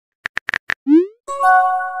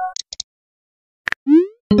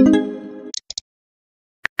Hey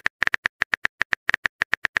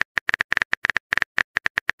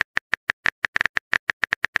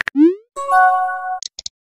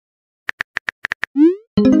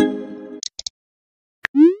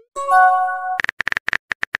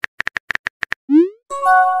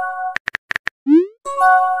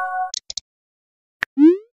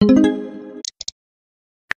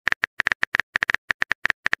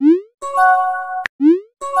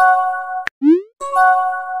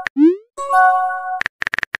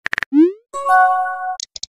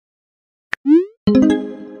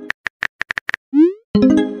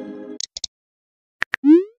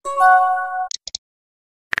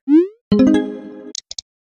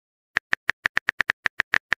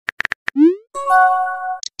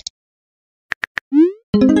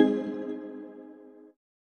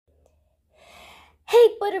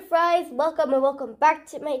butterflies, welcome and welcome back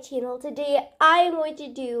to my channel. Today I am going to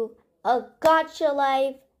do a gacha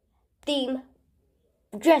live theme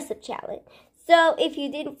dress up challenge. So if you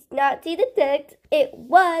did not see the text,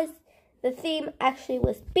 the theme actually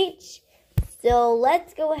was beach. So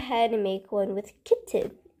let's go ahead and make one with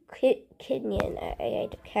Canyon.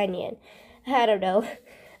 I don't know.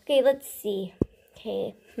 Okay, let's see.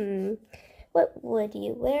 Okay, what would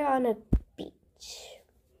you wear on a beach?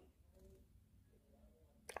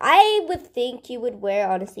 I would think you would wear,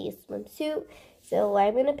 honestly, a swimsuit. So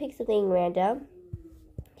I'm going to pick something random.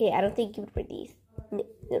 Okay, I don't think you would wear these.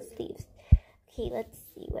 No sleeves. Okay, let's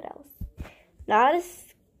see what else. Not a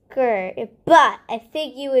skirt, but I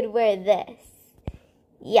think you would wear this.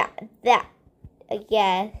 Yeah, that. I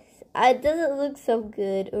guess. It doesn't look so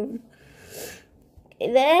good.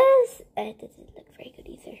 This, it doesn't look very good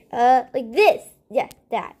either. Like this. Yeah,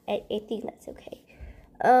 that. I think that's okay.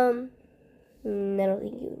 I don't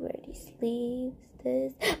think you would wear these sleeves.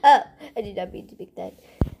 This. Oh, I did not mean to make that.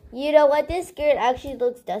 You know what? This skirt actually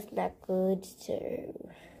does not good. So,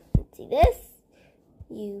 let's see this.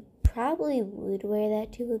 You probably would wear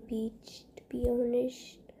that to a beach, to be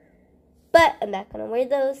honest. But I'm not gonna wear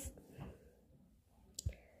those.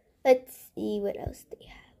 Let's see what else they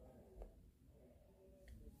have.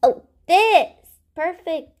 Oh, this!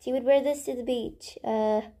 Perfect. You would wear this to the beach.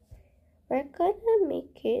 We're gonna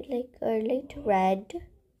make it like a light red.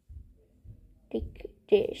 Like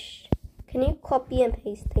this. Can you copy and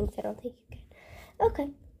paste things? I don't think you can. Okay.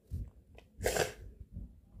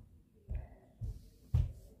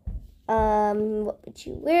 What would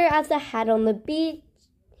you wear as a hat on the beach?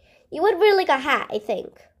 You would wear like a hat, I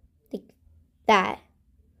think. Like that.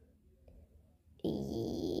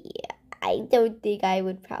 Yeah, I don't think I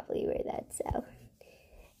would probably wear that, so.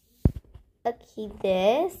 Okay,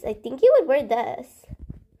 this. I think you would wear this.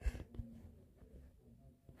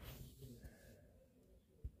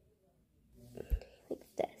 Like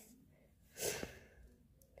this.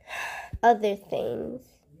 Other things.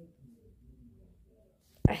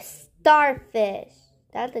 A starfish.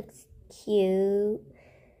 That looks cute.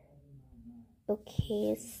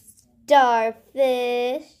 Okay,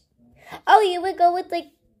 starfish. Oh, you would go with like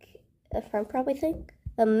a front probably think.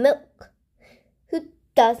 A milk. Who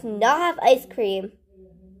does not have ice cream?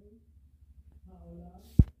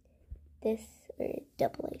 This or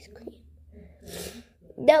double ice cream.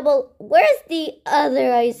 Double. Where's the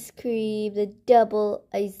other ice cream? The double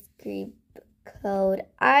ice cream code.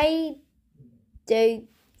 I don't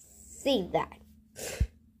see that.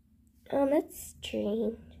 Oh, that's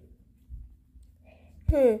strange.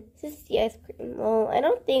 This is the ice cream. Well, I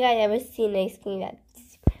don't think I ever seen ice cream that's.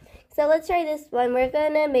 So let's try this one. We're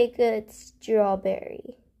gonna make it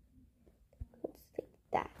strawberry. Let's like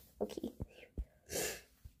that. Okay.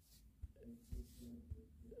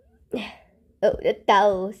 Oh,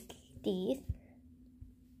 those these.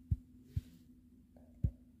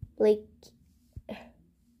 Like.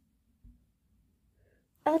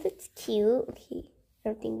 Oh, that's cute. Okay. I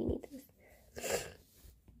don't think we need those.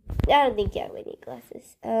 I don't think we need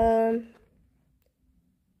glasses.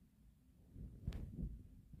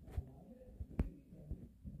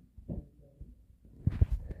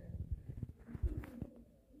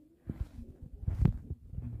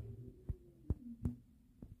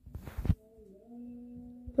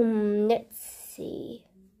 Let's see.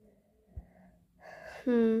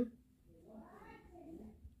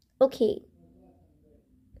 Okay.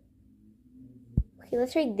 Okay,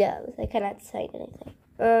 let's try those. I cannot decide anything.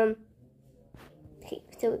 Okay,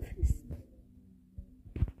 so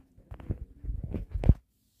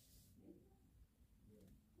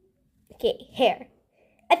okay, hair.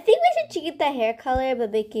 I think we should change the hair color,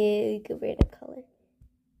 but make it a random color.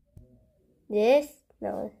 This?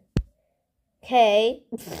 No. Okay.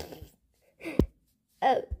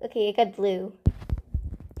 Oh, okay, I got blue.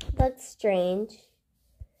 That's strange.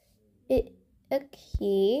 Okay.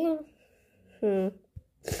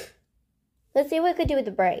 Let's see what we could do with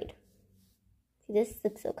the braid. This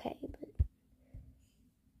looks okay, but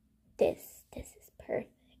this is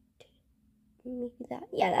perfect. Maybe that.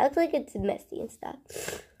 Yeah, that looks like it's messy and stuff.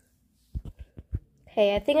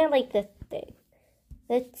 Okay, I think I like this thing.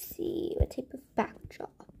 Let's see, what type of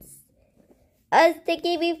backdrops? It's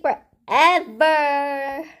taking me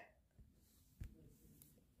forever.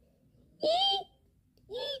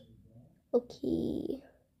 Okay.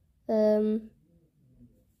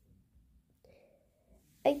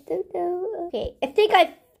 I don't know. Okay, I think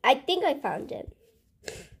I found it.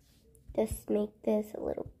 Just make this a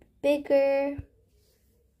little bigger.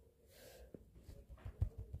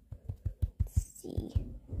 Let's see.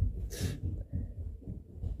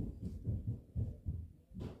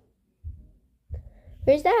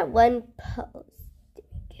 Where's that one post?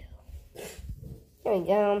 There we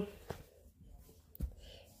go.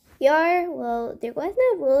 Well, there was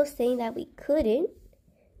no rule saying that we couldn't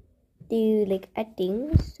do like a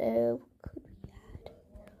thing, so could we add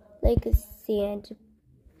like a sand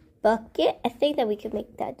bucket? I think that we could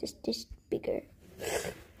make that just bigger.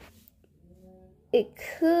 It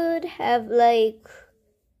could have like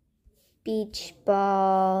beach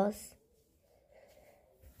balls.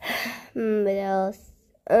 What else?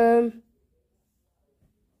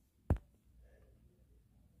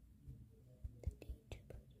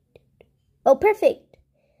 Oh, perfect.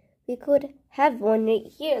 We could have one right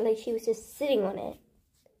here, like she was just sitting on it.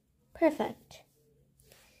 Perfect.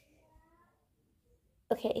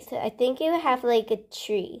 Okay, so I think it would have like a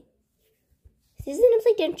tree. This looks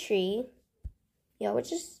like a tree. Yeah, we're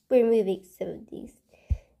just removing some of these.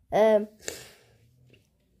 Okay,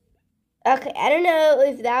 I don't know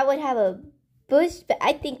if that would have a bush, but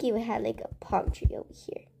I think it would have like a palm tree over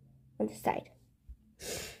here on the side.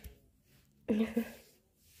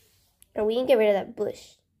 And we can get rid of that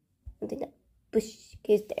bush. I think that bush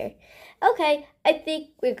is there. Okay, I think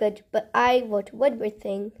we're good, but I want one more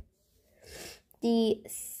thing. The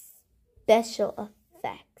special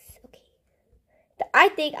effects. Okay. I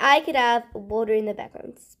think I could have water in the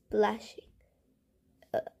background splashing.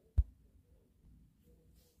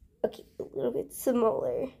 Okay, a little bit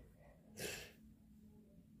smaller.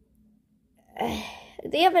 Do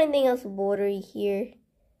they have anything else watery here?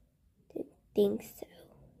 Didn't think so.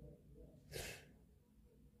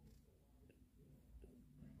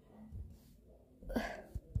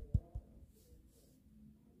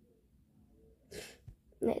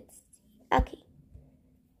 Let's see. Okay.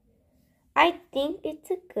 I think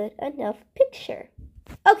it's a good enough picture.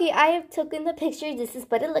 Okay, I have taken the picture. This is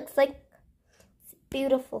what it looks like. It's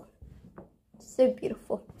beautiful. So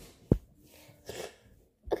beautiful.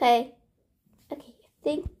 Okay. Okay, I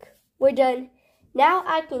think we're done. Now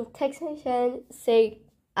I can text my friend, say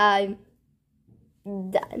I'm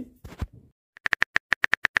done.